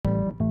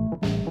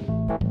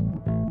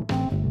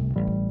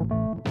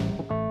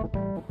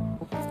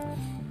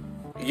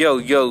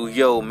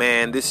Yo,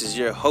 man, this is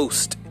your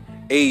host,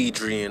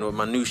 Adrian, with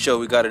my new show.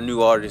 We got a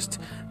new artist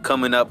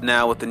coming up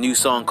now with a new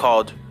song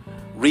called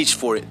Reach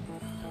For It.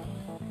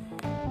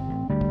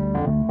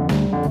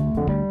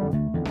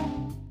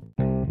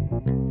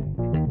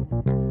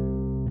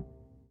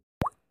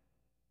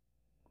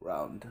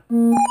 Round.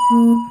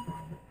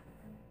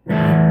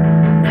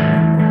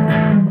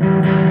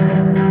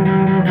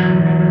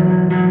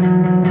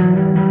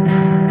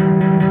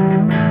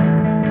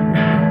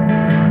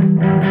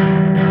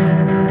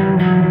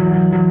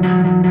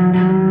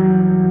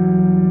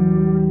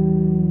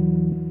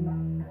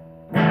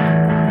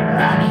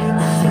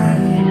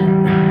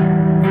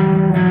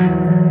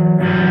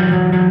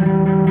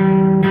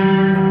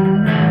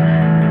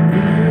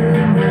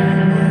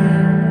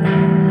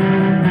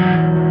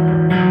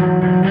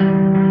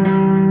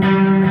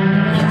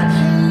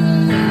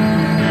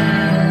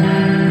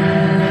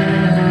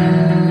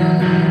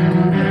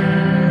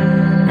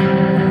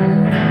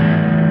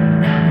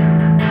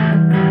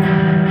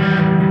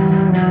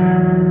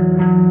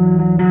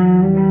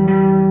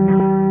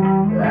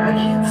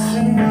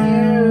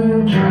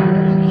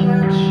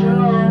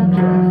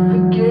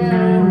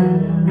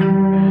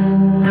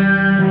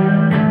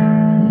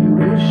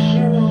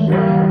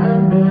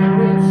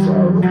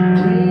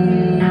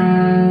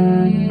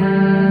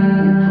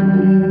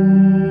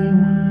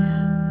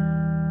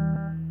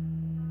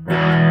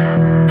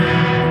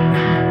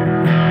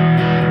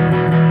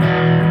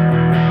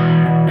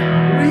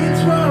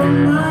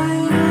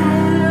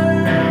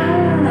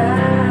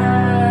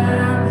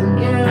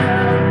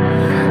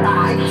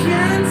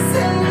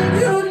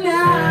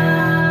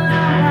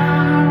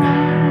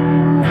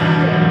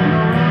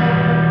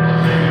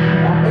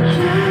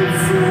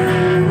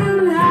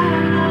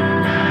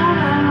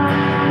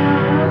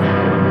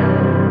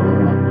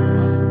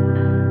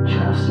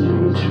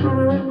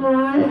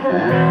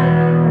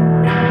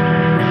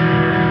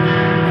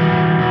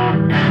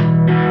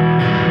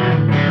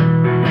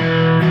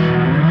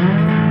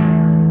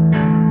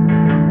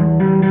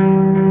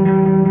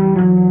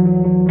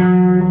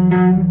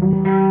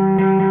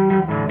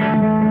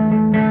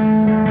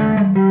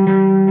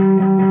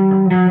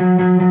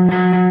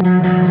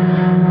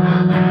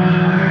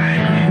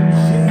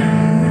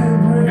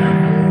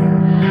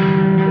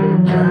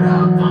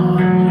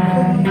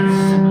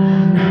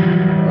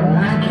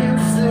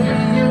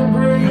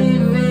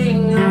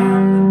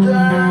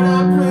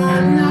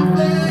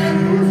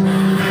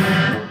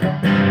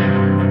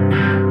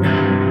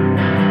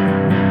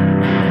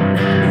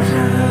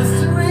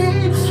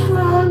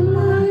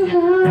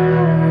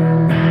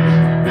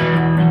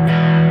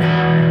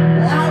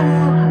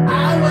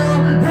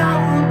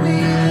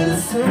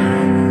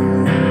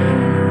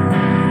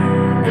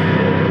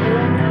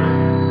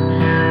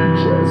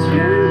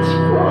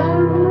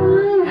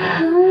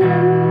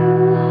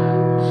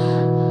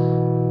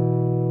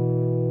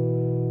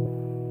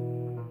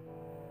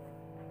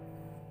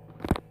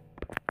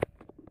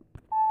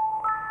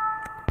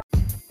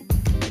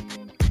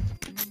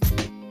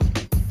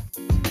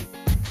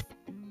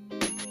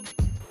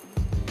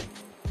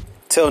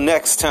 Till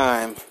next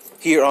time,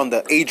 here on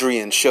the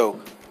Adrian Show.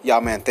 Y'all,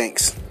 man,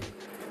 thanks.